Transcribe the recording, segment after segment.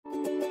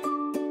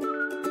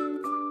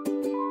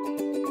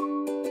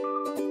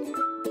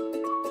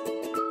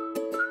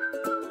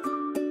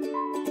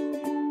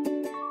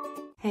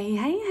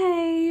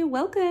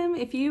welcome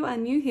if you are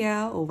new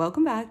here, or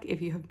welcome back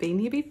if you have been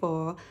here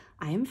before.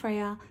 I am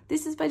Freya,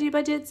 this is Budgie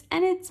Budgets,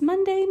 and it's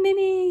Monday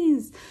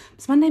Minis.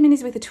 It's Monday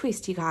Minis with a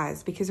twist, you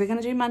guys, because we're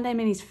going to do Monday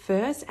Minis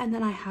first, and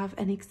then I have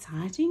an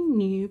exciting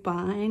new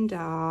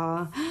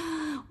binder.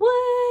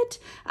 What?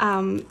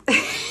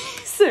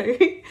 So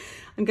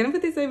I'm going to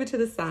put this over to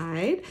the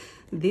side.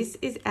 This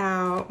is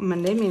our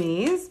Monday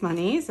Minis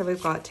money. So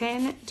we've got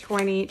 10,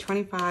 20,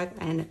 25,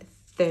 and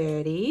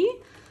 30.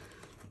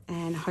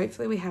 And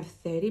hopefully we have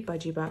 30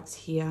 budgie bucks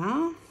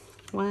here.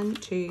 1,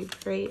 2,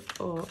 3,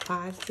 4,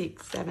 5,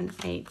 6, 7,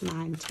 8,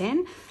 9,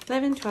 10,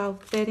 11,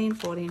 12, 13,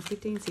 14,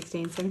 15,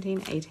 16,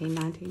 17, 18,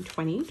 19,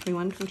 20,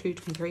 21, 22,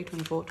 23,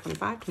 24,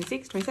 25,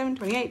 26, 27,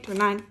 28,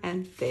 29,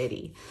 and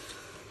 30.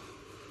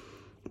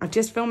 I've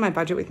just filmed my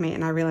budget with me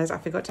and I realized I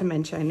forgot to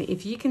mention,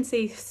 if you can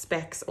see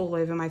specks all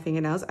over my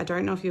fingernails, I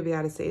don't know if you'll be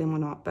able to see them or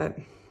not, but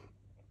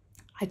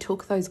I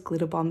took those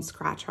glitter bomb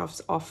scratch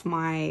offs off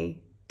my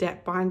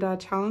debt binder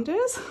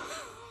challenges.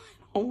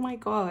 Oh my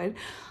God,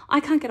 I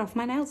can't get off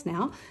my nails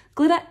now.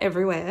 Glitter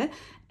everywhere.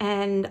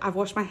 And I've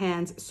washed my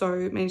hands so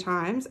many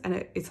times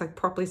and it's like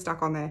properly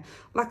stuck on there.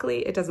 Luckily,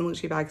 it doesn't look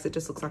too bad because it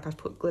just looks like I've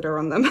put glitter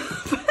on them.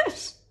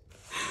 But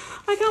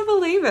I can't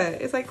believe it.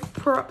 It's like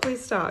properly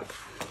stuck.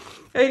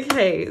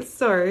 Okay,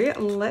 so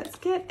let's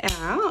get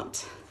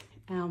out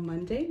our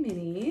Monday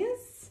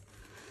Minis.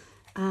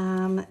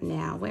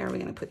 Now, where are we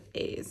going to put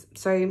these?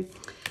 So,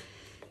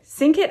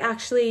 Synkit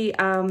actually,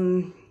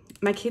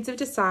 my kids have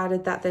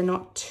decided that they're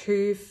not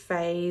too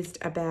phased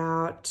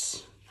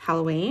about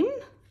Halloween.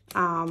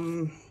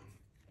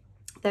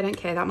 They don't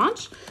care that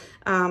much.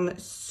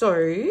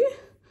 So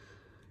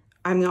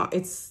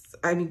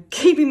I'm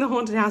keeping the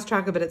haunted house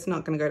tracker, but it's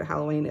not going to go to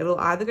Halloween. It'll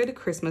either go to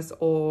Christmas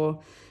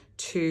or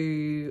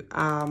to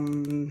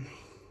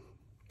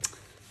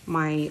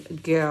my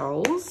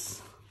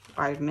girls,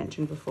 I've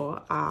mentioned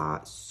before,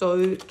 are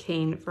so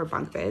keen for a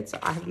bunk bed. So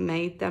I have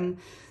made them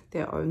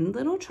their own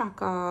little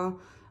tracker.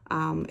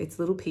 It's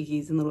little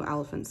piggies and little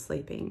elephants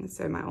sleeping.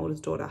 So my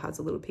oldest daughter has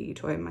a little piggy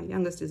toy. My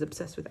youngest is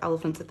obsessed with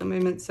elephants at the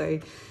moment. So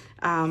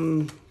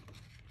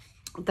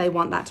they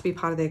want that to be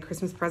part of their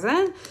Christmas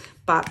present.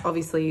 But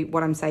obviously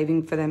what I'm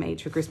saving for them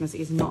each for Christmas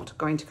is not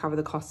going to cover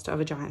the cost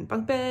of a giant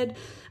bunk bed.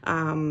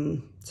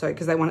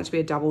 Because they want it to be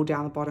a double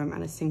down the bottom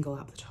and a single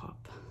up the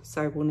top.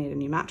 So we'll need a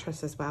new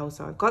mattress as well.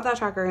 So I've got that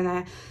tracker in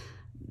there.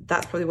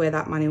 That's probably where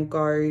that money will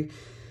go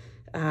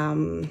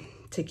to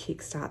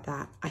kickstart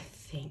that, I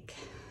think.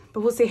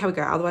 But we'll see how we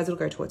go. Otherwise, it'll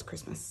go towards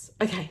Christmas.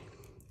 Okay,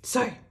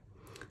 so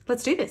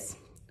let's do this.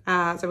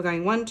 So we're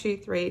going 1, 2,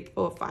 3,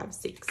 4, 5,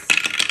 6.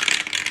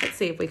 Let's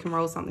see if we can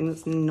roll something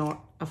that's not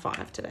a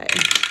 5 today.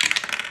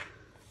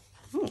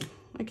 Oh,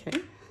 okay.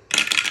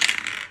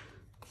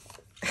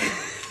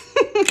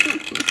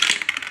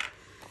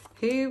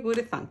 Who would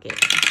have thunk it?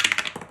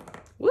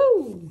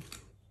 Woo!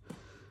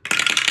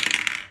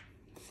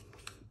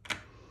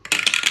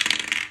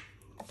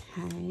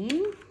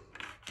 Okay.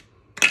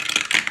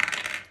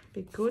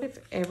 Be good if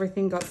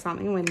everything got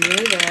something when you're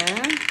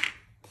there.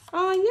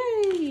 Oh,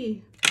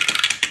 yay.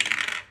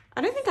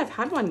 I don't think I've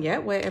had one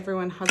yet where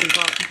everyone hasn't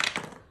got,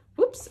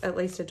 whoops, at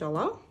least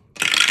 $1.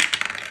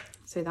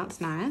 So that's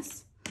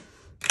nice.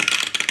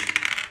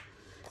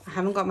 I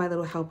haven't got my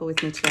little helper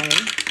with me today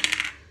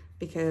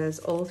because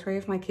all 3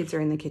 of my kids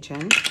are in the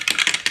kitchen.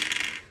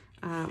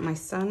 My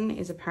son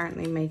is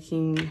apparently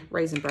making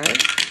raisin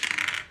bread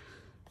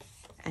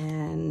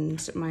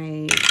and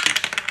my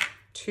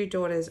 2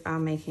 daughters are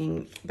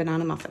making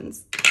banana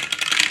muffins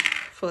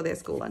for their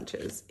school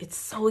lunches. It's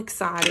so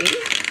exciting.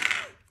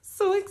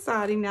 So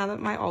exciting now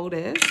that my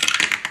oldest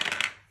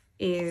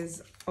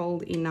is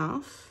old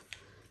enough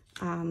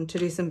to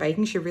do some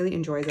baking. She really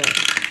enjoys it.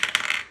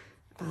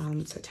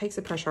 So it takes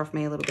the pressure off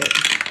me a little bit,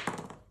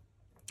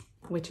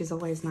 which is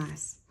always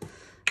nice.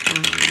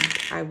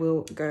 I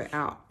will go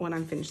out when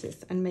I'm finished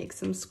this and make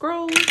some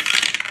scrolls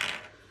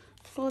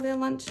for their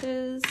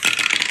lunches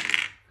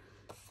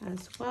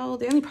as well.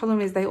 The only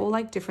problem is they all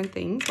like different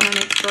things when I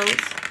make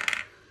scrolls,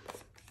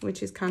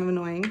 which is kind of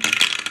annoying.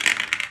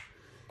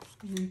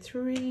 And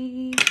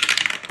 3,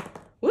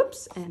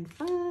 whoops, and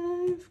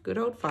 5, good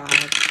old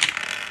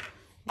 5.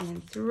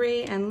 And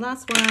 3, and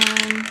last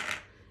one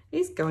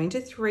is going to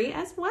 3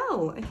 as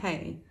well.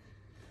 Okay,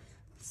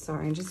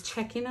 sorry, I'm just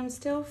checking I'm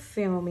still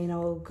filming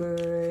all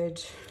good.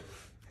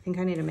 I think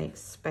I need to make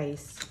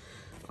space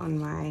on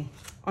my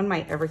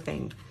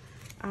everything.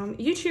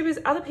 YouTubers,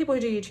 other people who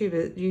do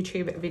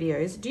YouTube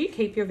videos, do you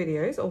keep your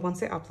videos, or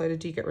once they're uploaded,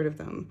 do you get rid of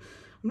them?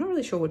 I'm not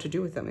really sure what to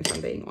do with them, if I'm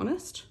being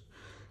honest.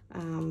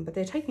 But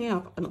they're taking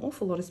up an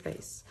awful lot of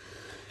space.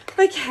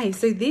 Okay,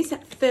 so this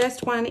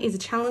first one is a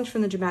challenge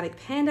from the Dramatic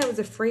Panda. It was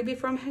a freebie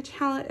from her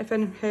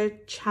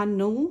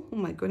channel. Oh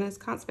my goodness,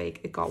 can't speak.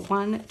 It got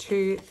 1,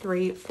 2,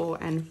 3, 4,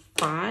 and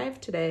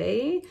 5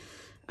 today.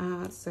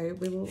 So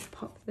we will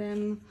pop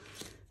them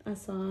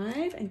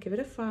aside and give it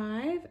a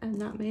 5, and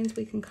that means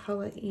we can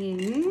color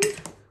in,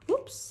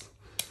 whoops,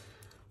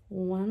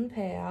 1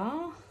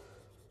 pair.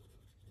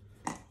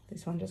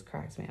 This one just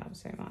cracks me up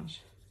so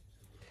much.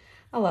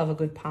 I love a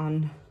good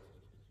pun.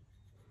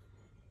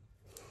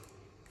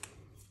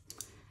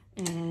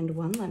 and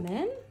 1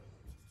 lemon.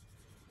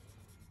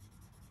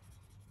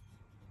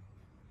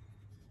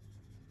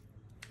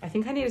 I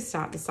think I need to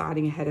start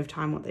deciding ahead of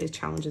time what these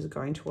challenges are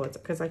going towards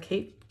because I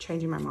keep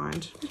changing my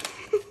mind.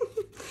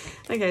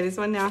 Okay, this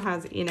one now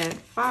has in it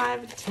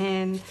 $5,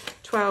 $10,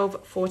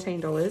 $12,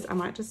 $14. I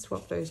might just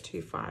swap those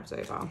 2 5s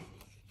over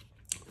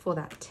for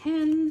that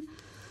 10.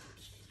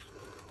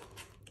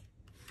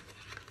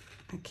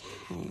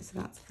 Okay, so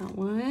that's that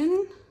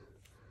one.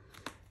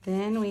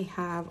 Then we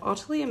have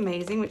Utterly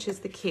Amazing, which is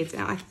the kids.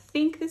 Now, I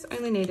think this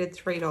only needed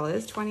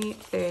 $3, 20,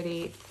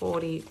 30,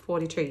 40,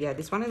 42. Yeah,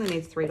 this one only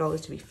needs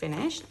 $3 to be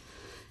finished.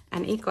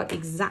 And it got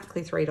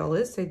exactly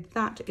 $3, so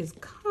that is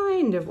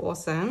kind of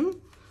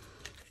awesome.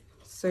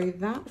 So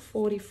that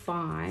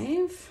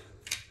 45,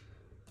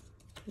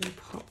 we'll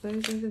pop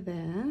those over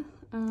there.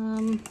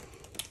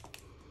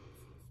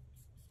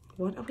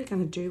 What are we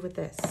going to do with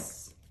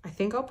this? I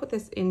think I'll put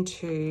this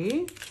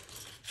into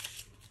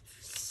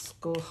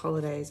school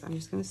holidays. I'm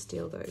just going to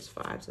steal those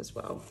 5s as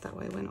well. That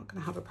way we're not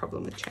going to have a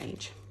problem with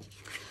change.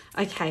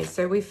 Okay,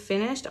 so we've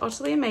finished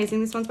Utterly Amazing.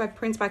 This one's by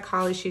Prince by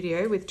Carly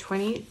Studio with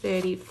 20,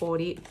 30,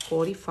 40,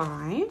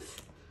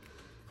 45.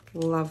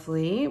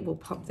 Lovely. We'll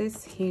pop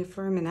this here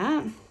for a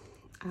minute.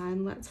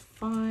 And let's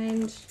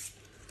find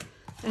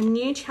a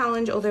new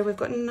challenge, although we've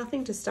got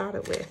nothing to start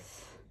it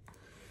with.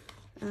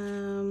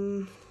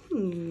 I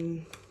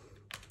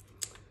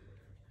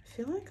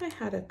feel like I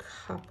had a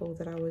couple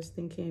that I was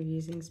thinking of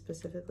using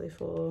specifically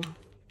for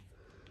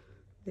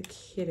the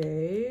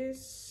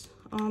kiddos.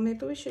 Oh,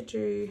 maybe we should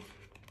do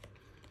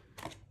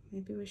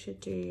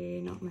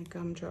not my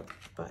gumdrop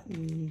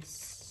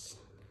buttons.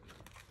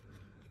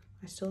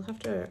 I still have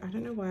to, I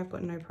don't know why I've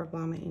got no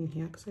problema in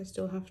here because I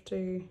still have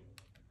to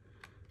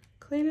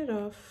clean it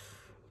off.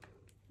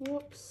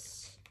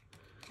 Whoops.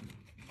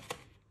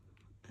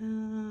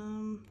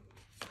 Oh,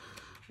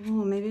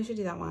 maybe I should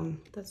do that one.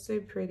 That's so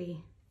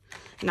pretty.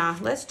 Nah,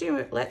 let's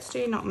do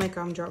not my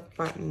gumdrop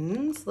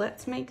buttons.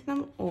 Let's make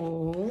them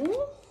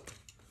all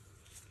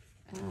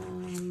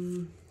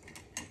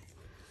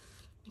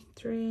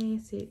 3,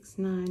 6,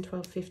 9,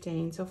 12,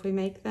 15. So if we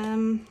make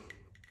them,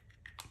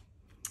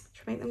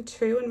 should we make them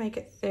 2 and make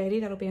it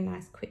 30? That'll be a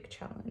nice quick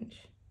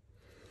challenge.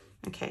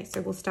 Okay,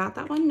 so we'll start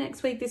that one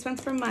next week. This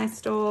one's from my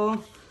store,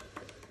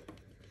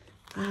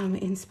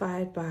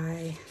 inspired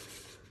by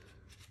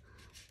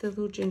the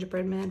little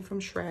gingerbread man from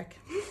Shrek.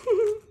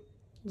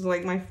 It's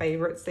like my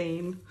favorite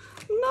scene.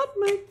 Not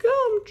my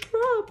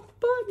gumdrop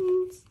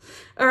buttons.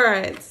 All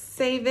right,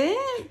 save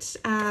it.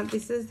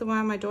 This is the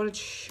one my daughter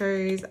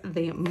chose,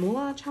 the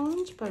Moolah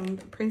challenge from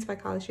Prince by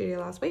Carly Studio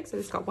last week. So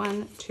this got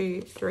 1,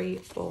 2, 3,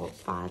 4,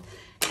 5,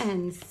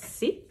 and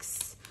 6.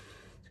 So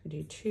we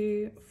do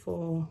 2,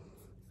 4,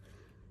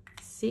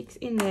 6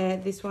 in there.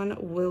 This one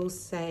will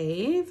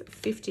save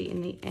 50 in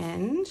the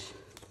end.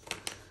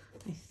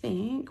 I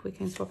think we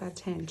can swap out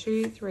 10.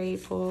 2, 3,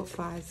 4,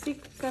 5,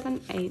 6,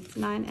 7, 8,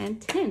 9, and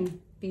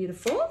 10.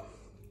 Beautiful.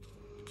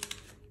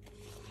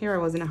 Here I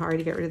was in a hurry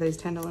to get rid of those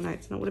 $10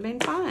 notes and it would have been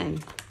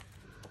fine.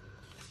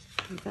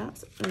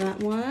 That's that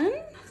one.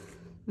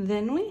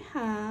 Then we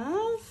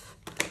have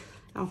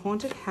our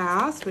haunted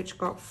house, which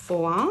got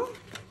 4.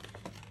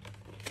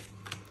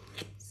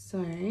 So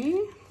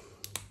we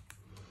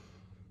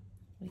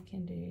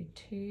can do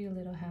 2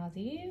 little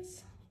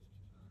housies.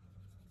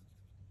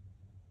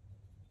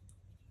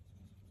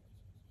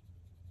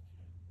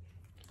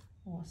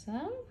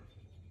 Awesome.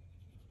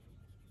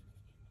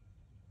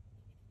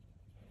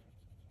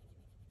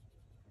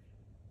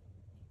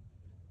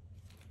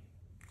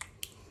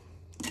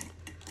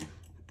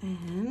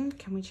 And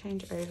can we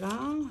change over?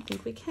 I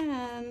think we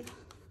can.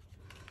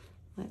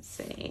 Let's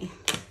see.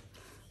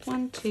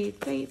 1, 2,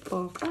 3,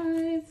 4,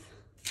 5.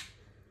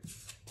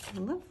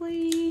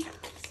 Lovely.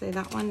 So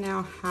that one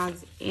now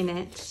has in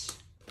it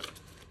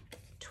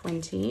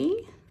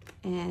 20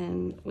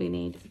 and we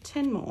need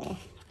 10 more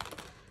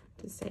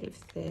to save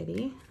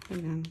 30.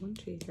 Hang on, 1,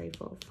 2, 3,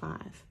 4,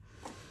 5.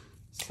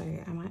 So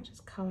I might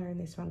just color in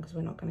this one because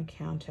we're not going to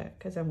count it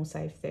because then we'll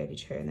save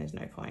 32 and there's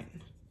no point.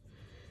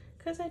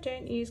 Because I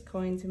don't use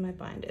coins in my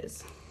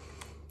binders.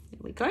 There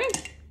we go.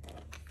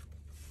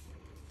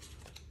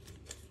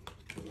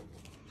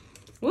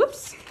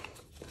 Whoops.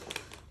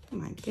 Oh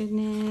my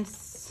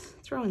goodness.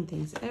 Throwing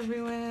things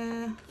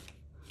everywhere.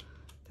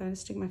 Did I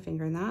just stick my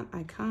finger in that?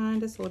 I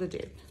kind of sort of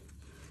did.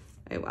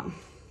 Oh well.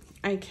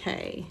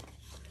 Okay.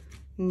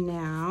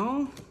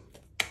 Now,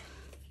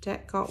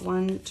 debt got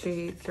 1,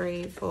 2,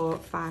 3, 4,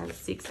 5,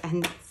 6,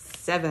 and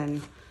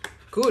 7.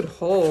 Good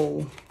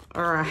haul.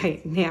 All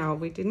right, now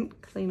we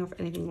didn't clean off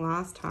anything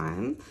last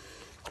time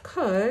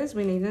because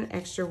we need an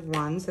extra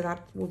 1, so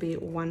that will be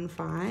 1,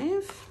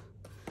 5.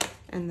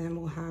 And then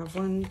we'll have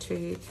 1,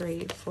 2,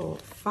 3, 4,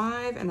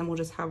 5, and then we'll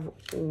just have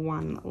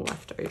 1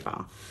 left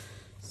over.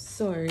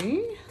 So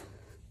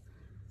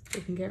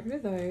we can get rid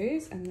of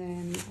those, and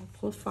then I'll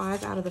pull a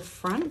 5 out of the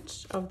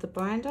front of the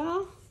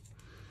binder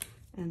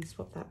and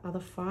swap that other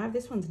 5.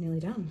 This one's nearly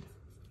done.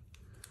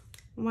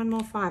 1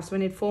 more 5, so we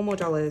need $4 more.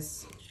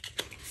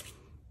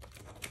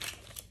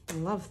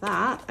 Love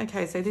that.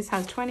 Okay, so this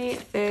has 20,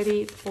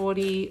 30,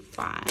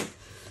 45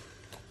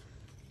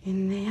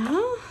 in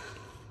there.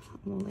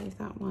 We'll leave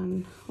that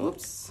one,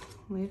 whoops,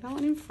 leave that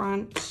one in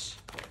front.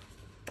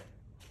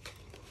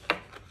 I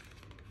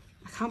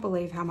can't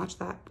believe how much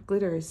that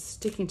glitter is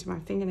sticking to my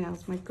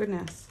fingernails, my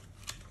goodness.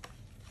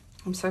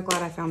 I'm so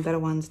glad I found better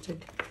ones to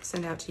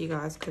send out to you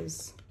guys,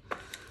 because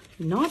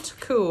not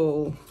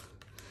cool.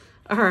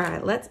 All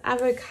right, let's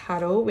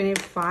avocado. We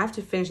need 5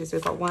 to finish this.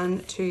 We've got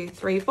 1, 2,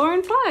 3, 4,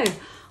 and 5.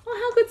 Oh,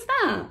 how good's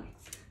that?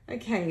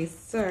 Okay,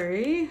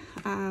 so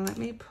let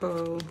me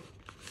pull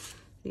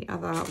the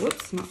other,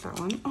 whoops, not that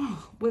one.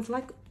 Oh, we've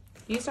like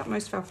used up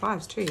most of our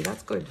 5s too.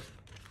 That's good.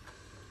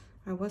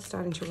 I was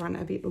starting to run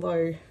a bit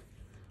low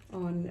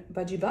on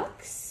budgie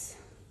bucks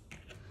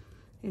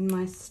in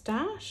my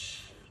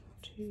stash.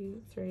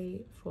 2,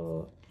 3,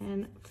 4,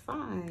 and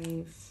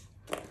 5.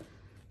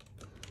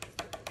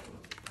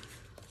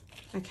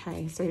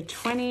 Okay, so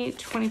 20,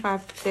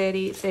 25,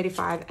 30,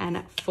 35,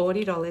 and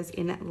 $40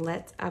 in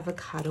Let's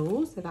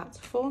Avocado. So that's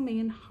for me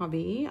and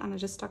hubby. And I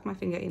just stuck my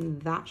finger in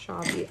that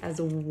Sharpie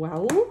as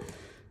well.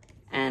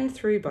 And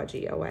threw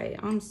Budgie away.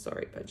 I'm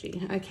sorry,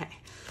 Budgie. Okay.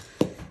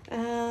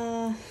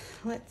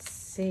 Let's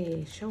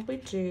see. Shall we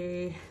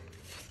do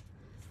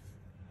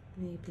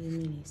maybe a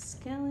mini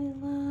Skelly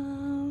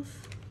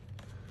Love?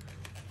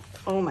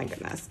 Oh my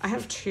goodness. I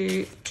have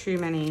too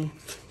many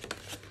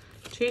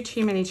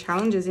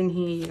challenges in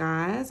here, you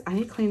guys. I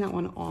need to clean that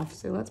one off,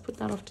 so let's put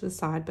that off to the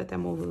side, but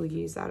then we'll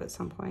use that at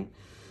some point.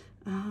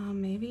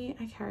 Maybe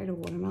I carried a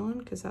watermelon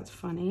because that's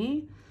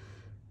funny.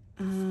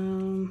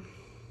 I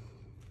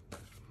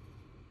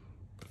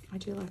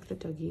do like the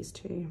doggies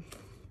too.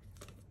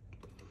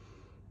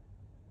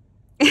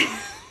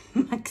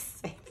 Like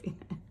saving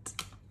it.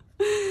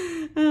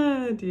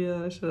 Oh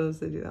dear, I should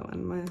also do that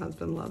one. My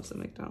husband loves a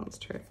McDonald's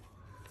trip.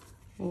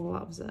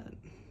 Loves it.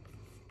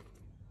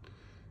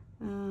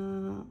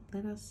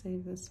 Let us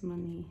save this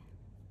money.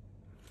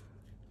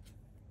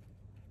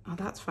 Oh,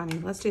 that's funny.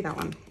 Let's do that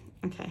one.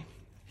 Okay.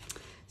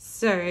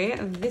 So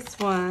this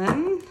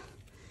one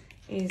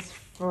is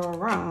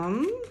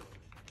from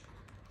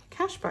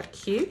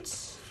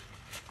cashbudget.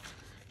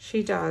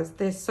 She does.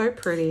 They're so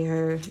pretty.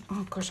 Her.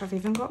 Oh gosh, I've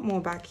even got more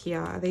back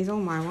here. Are these all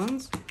my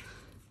ones?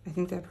 I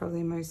think they're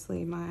probably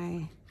mostly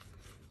my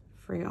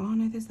free. Oh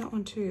no, there's that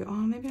one too. Oh,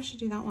 maybe I should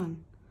do that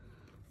one.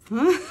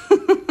 Huh?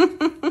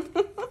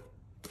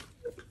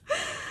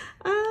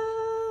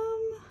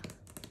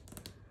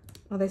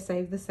 Oh, they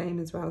save the same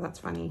as well. That's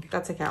funny.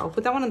 That's okay. I'll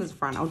put that one on the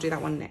front. I'll do that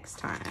one next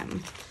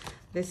time.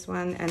 This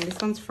one, and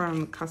this one's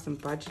from Custom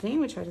Budgeting,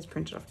 which I just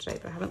printed off today,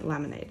 but I haven't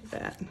laminated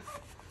it.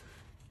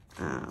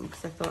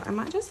 Because I thought I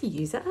might just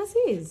use it as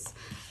is.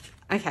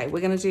 Okay,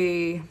 we're going to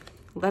do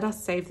Let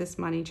Us Save This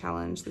Money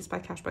Challenge. This is by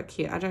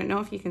Cashbudget. I don't know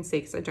if you can see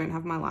because I don't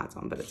have my lights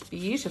on, but it's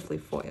beautifully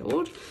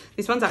foiled.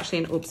 This one's actually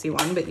an oopsie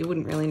one, but you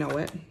wouldn't really know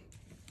it.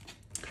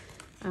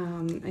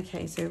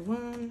 Okay, so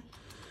 1,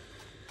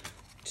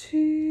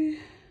 2...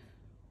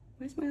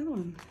 Where's my other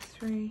one?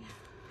 3.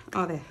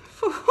 Oh, there.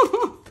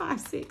 4, 5,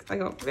 6. I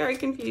got very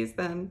confused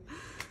then.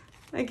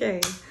 Okay,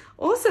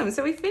 awesome.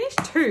 So we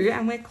finished 2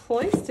 and we're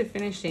close to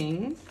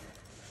finishing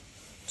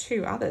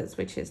 2 others,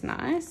 which is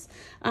nice.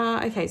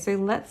 Okay, so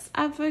Let's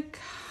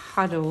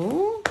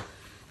Avocado.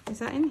 Is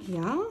that in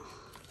here?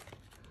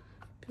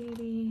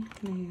 Beauty,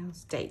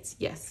 nails, dates.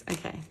 Yes,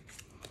 okay.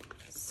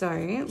 So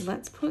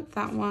let's put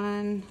that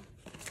one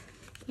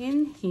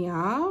in here.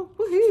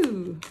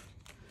 Woohoo!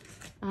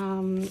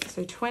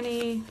 So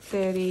 20,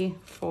 30,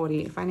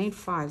 40. If I need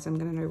 5s, I'm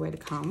going to know where to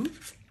come.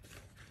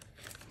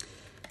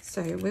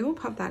 So we will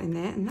pop that in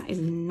there, and that is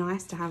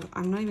nice to have.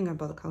 I'm not even going to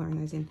bother colouring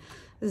those in.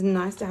 It's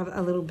nice to have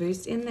a little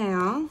boost in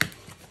there.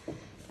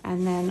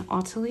 And then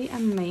utterly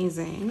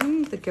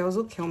amazing. The girls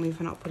will kill me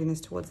for not putting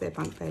this towards their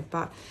bunk bed,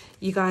 but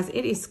you guys,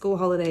 it is school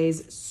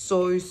holidays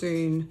so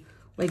soon.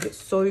 Like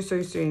so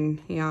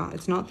soon. Yeah,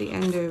 it's not the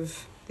end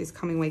of this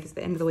coming week, it's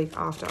the end of the week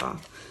after.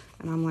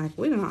 And I'm like,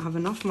 we do not have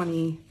enough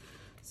money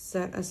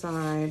set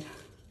aside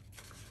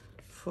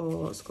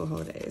for school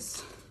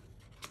holidays.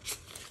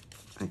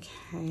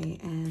 Okay,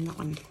 and that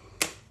one.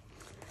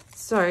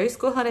 So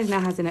school holidays now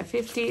has in it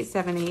 50,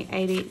 70,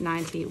 80,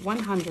 90,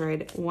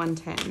 100,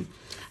 110.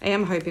 I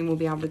am hoping we'll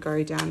be able to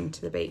go down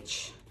to the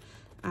beach,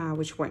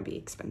 which won't be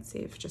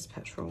expensive. Just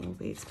petrol will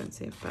be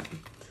expensive, but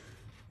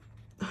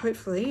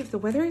hopefully if the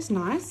weather is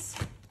nice.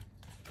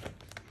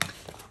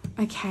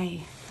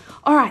 Okay.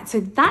 All right, so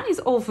that is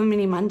all for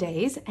Mini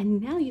Mondays.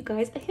 And now, you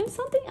guys, I have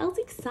something else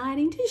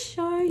exciting to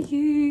show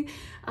you.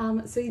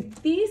 So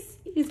this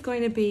is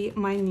going to be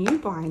my new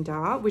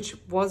binder, which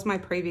was my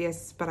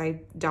previous, but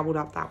I doubled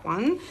up that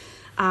one.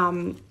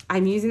 I'm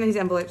using these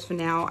envelopes for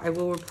now. I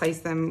will replace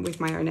them with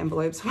my own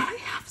envelopes when I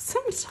have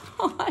some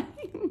time.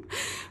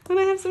 When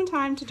I have some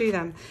time to do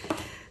them.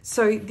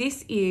 So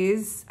this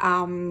is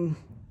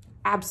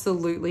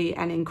absolutely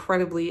and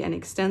incredibly and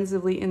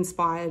extensively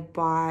inspired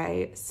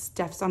by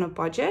Steph's on a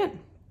Budget,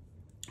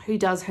 who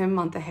does her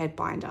month ahead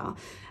binder.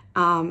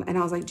 And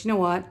I was like, do you know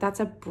what? That's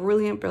a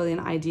brilliant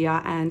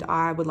idea, and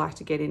I would like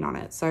to get in on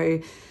it.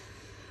 So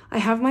I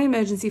have my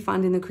emergency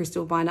fund in the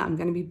crystal binder. I'm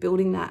going to be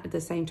building that at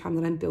the same time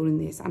that I'm building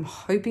this. I'm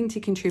hoping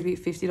to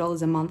contribute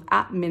 $50 a month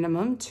at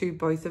minimum to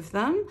both of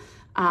them.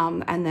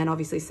 And then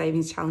obviously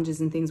savings challenges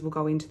and things will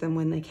go into them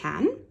when they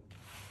can.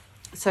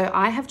 So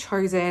I have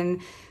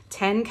chosen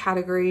 10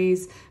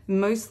 categories.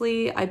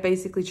 Mostly I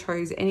basically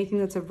chose anything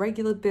that's a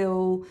regular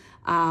bill,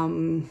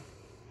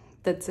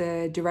 that's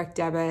a direct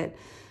debit,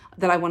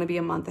 that I want to be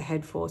a month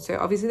ahead for. So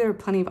obviously there are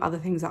plenty of other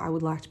things that I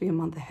would like to be a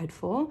month ahead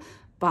for,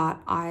 but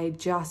I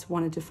just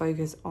wanted to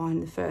focus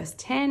on the first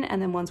 10.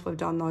 And then once we've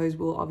done those,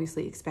 we'll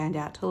obviously expand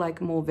out to like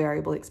more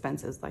variable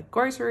expenses like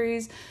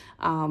groceries,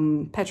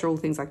 petrol,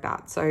 things like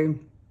that. So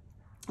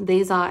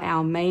these are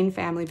our main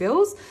family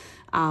bills,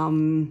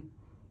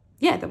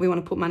 that we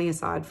want to put money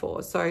aside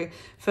for. So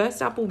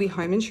first up will be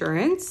home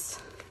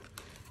insurance.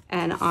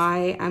 And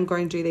I am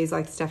going to do these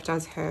like Steph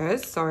does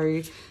hers.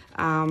 So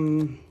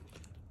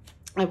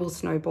I will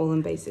snowball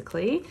them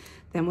basically.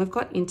 Then we've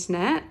got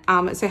internet.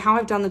 So how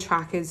I've done the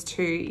trackers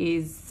too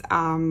is,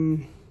 oh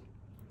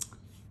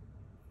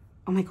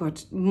my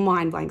God,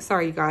 mind blank.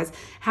 Sorry, you guys.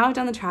 How I've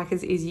done the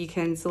trackers is you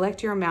can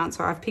select your amount.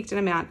 So I've picked an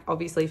amount,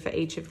 obviously, for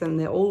each of them.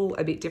 They're all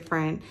a bit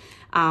different.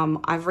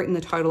 I've written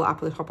the total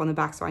up at the top on the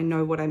back so I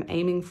know what I'm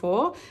aiming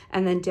for.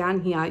 And then down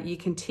here, you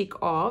can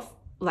tick off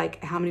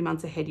like how many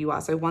months ahead you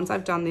are. So once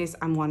I've done this,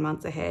 I'm 1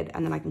 month ahead,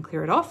 and then I can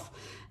clear it off.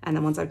 And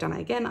then once I've done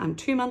it again, I'm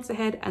 2 months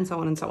ahead, and so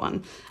on and so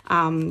on.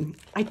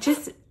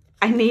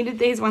 I needed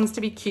these ones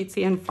to be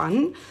cutesy and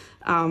fun,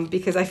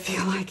 because I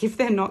feel like if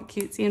they're not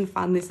cutesy and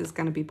fun, this is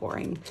going to be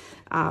boring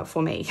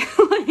for me.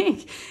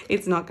 Like,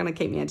 it's not going to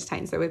keep me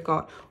entertained. So we've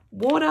got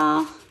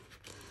water.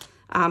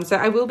 So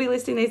I will be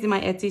listing these in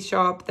my Etsy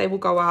shop. They will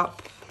go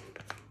up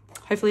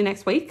hopefully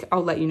next week.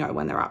 I'll let you know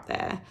when they're up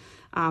there.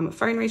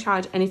 Phone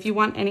recharge. And if you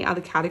want any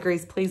other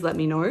categories, please let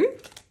me know.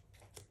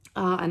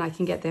 And I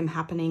can get them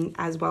happening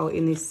as well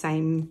in this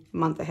same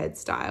month ahead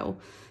style.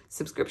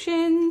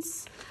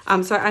 Subscriptions.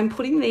 So I'm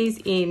putting these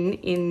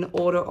in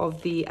order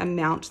of the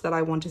amount that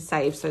I want to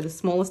save. So the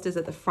smallest is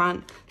at the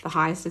front, the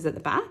highest is at the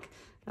back.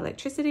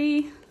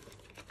 Electricity.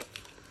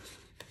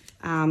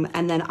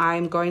 And then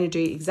I'm going to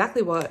do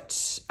exactly what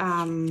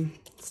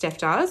Steph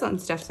does on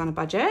Steph's on a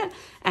budget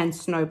and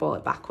snowball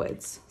it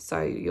backwards.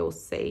 So you'll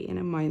see in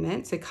a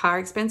moment. So car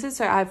expenses.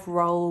 So I've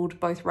rolled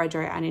both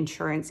rego and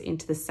insurance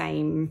into the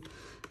same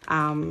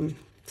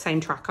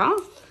tracker,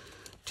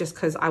 just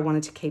because I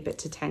wanted to keep it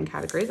to 10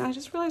 categories. And I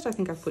just realized I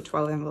think I've put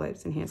 12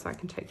 envelopes in here, so I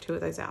can take 2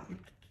 of those out.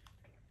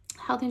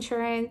 Health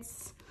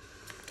insurance,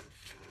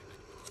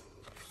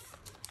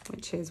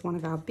 which is one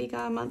of our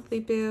bigger monthly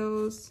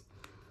bills.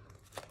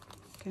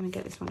 Gonna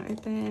get this one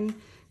open.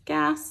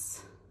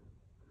 Gas,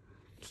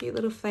 cute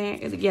little fan.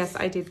 Yes,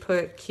 I did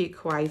put cute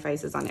kawaii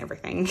faces on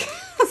everything.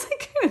 I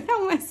couldn't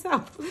help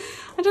myself.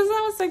 I just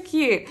thought it was so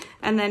cute.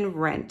 And then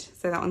rent.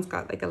 So that one's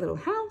got like a little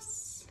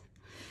house.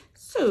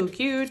 So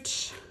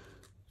cute.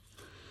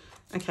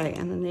 Okay,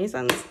 and then these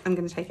ones I'm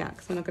going to take out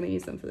because I'm not going to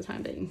use them for the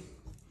time being.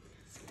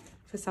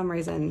 For some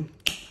reason,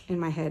 in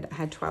my head, I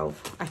had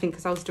 12. I think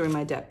because I was doing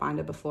my debt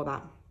binder before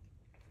that.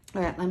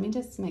 All right, let me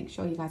just make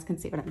sure you guys can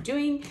see what I'm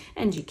doing,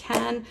 and you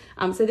can.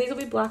 So these will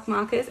be black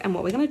markers, and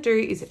what we're going to do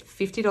is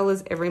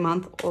 $50 every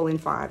month, all in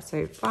 5.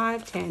 So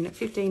 5, 10,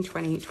 15,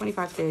 20,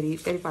 25, 30,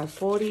 35,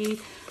 40,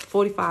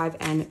 45,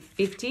 and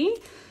 50.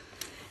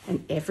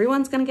 And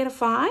everyone's going to get a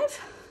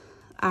 5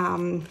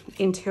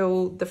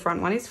 until the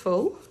front one is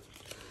full.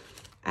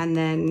 And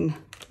then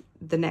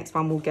the next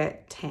one will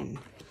get 10,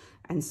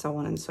 and so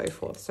on and so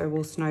forth. So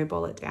we'll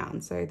snowball it down.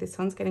 So this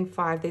one's getting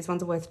 5. These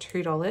ones are worth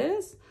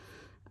 $2.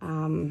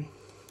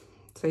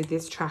 So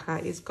this tracker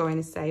is going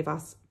to save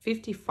us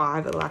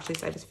 55. It'll actually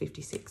save us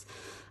 56.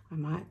 I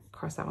might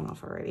cross that one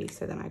off already,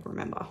 so then I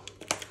remember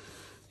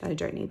that I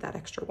don't need that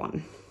extra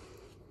one.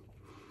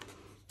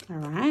 All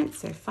right,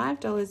 so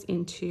 $5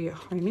 into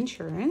home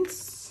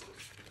insurance.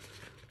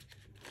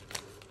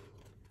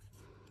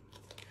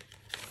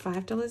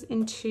 $5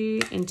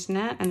 into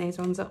internet, and these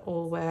ones are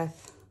all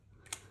worth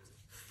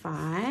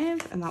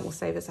 5, and that will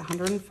save us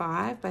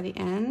 105 by the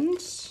end.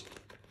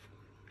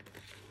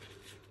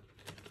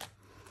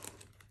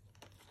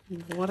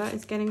 Water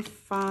is getting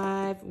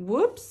 5.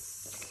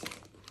 Whoops.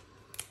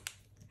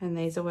 And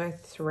these are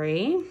worth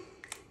 3.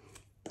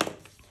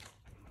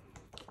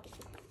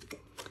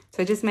 So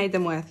I just made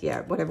them worth,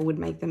 yeah, whatever would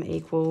make them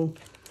equal,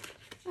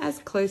 as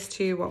close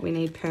to what we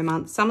need per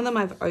month. Some of them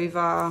I've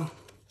over,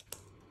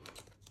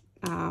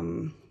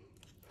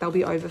 they'll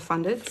be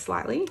overfunded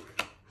slightly,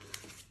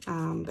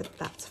 but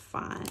that's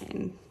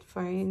fine.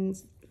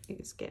 Phones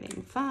is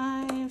getting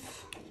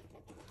 5.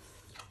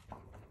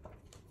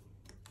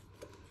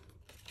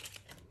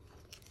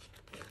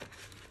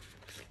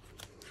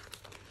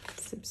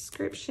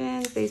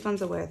 Subscriptions, these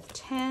ones are worth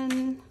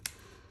 10.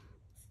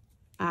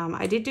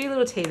 I did do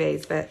little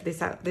TVs, but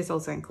this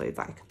also includes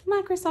like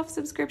Microsoft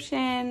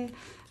subscription,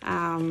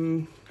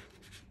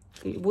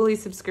 Woolly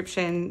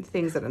subscription,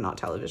 things that are not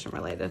television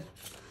related.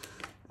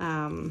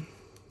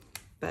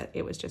 But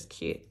it was just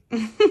cute.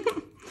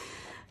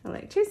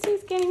 Electricity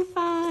is getting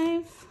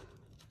 5.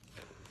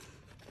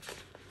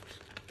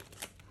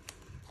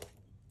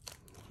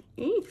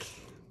 Eek.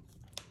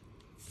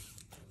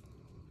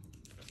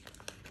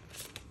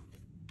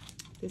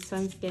 This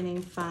one's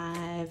getting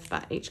 5,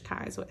 but each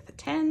car is worth a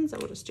 10, so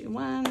we'll just do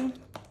 1.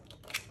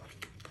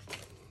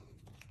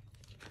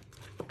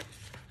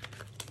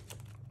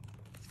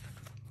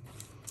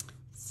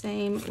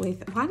 Same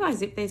with, why do I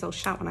zip these all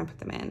shut when I put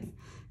them in?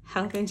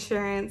 Health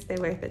insurance, they're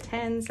worth a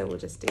 10, so we'll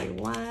just do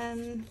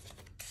 1.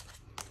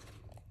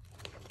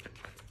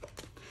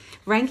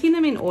 Ranking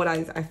them in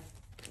order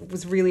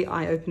was really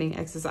eye-opening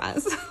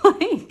exercise,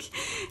 like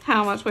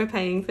how much we're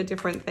paying for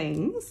different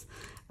things,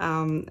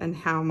 and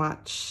how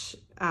much,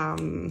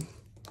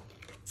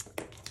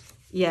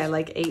 yeah,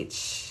 like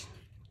each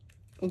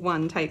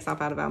one takes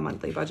up out of our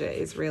monthly budget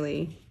is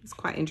really, it's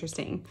quite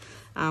interesting.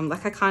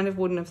 Like I kind of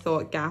wouldn't have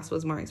thought gas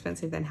was more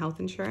expensive than health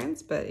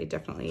insurance, but it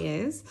definitely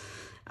is.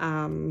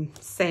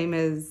 Same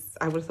as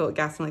I would have thought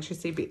gas and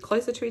electricity a bit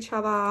closer to each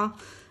other.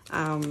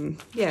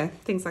 Yeah,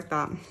 things like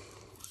that.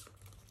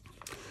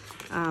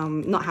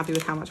 Not happy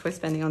with how much we're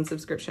spending on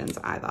subscriptions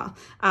either.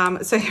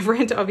 So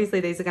rent, obviously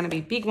these are going to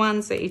be big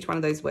ones. So each one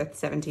of those worth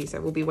 70.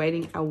 So we'll be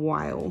waiting a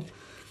while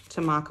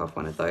to mark off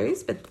one of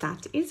those, but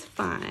that is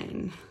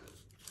fine.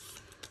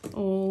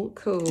 All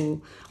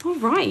cool. All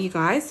right, you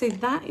guys. So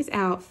that is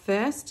our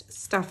first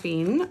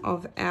stuffing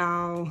of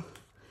our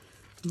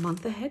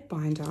month ahead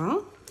binder,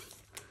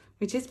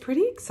 which is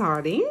pretty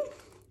exciting.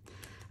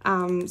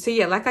 So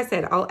yeah, like I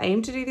said, I'll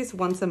aim to do this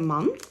once a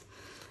month.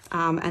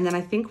 And then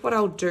I think what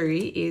I'll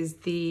do is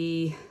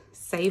the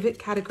Save It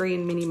category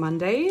in Mini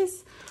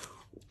Mondays,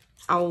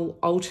 I'll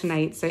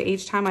alternate. So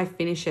each time I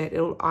finish it,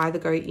 it'll either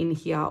go in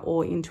here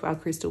or into our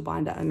Crystal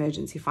Binder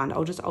emergency fund.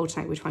 I'll just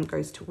alternate which one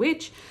goes to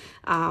which.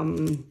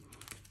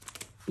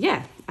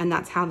 Yeah, and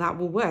that's how that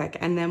will work.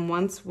 And then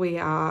once we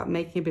are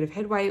making a bit of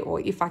headway,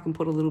 or if I can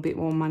put a little bit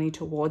more money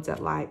towards it,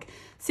 like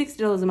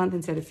 $60 a month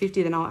instead of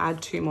 $50, then I'll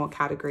add 2 more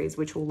categories,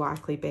 which will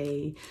likely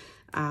be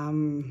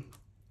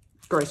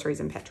groceries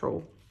and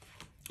petrol,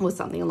 or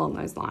something along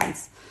those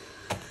lines.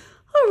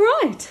 All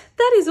right,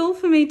 that is all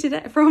from me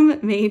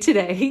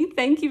today.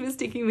 Thank you for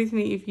sticking with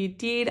me if you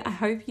did. I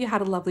hope you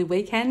had a lovely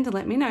weekend.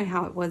 Let me know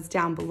how it was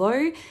down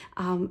below.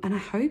 And I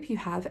hope you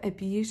have a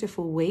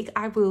beautiful week.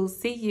 I will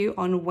see you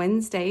on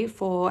Wednesday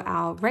for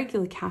our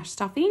regular cash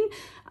stuffing.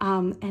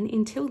 And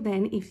until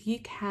then, if you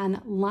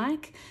can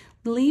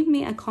leave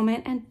me a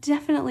comment and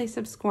definitely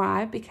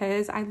subscribe,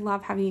 because I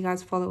love having you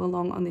guys follow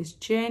along on this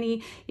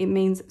journey. It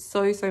means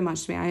so, so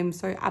much to me. I am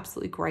so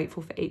absolutely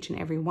grateful for each and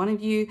every one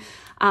of you.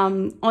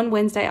 On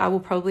Wednesday, I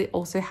will probably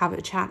also have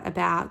a chat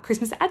about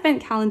Christmas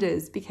advent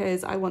calendars,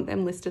 because I want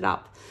them listed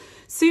up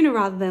sooner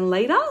rather than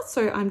later.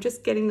 So I'm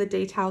just getting the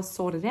details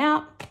sorted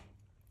out.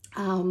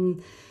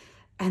 And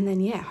then,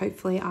 yeah,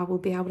 hopefully I will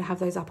be able to have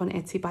those up on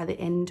Etsy by the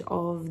end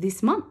of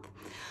this month.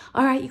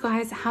 All right, you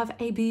guys, have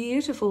a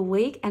beautiful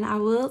week, and I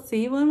will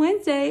see you on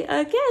Wednesday.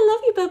 Okay, I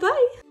love you.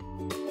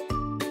 Bye-bye.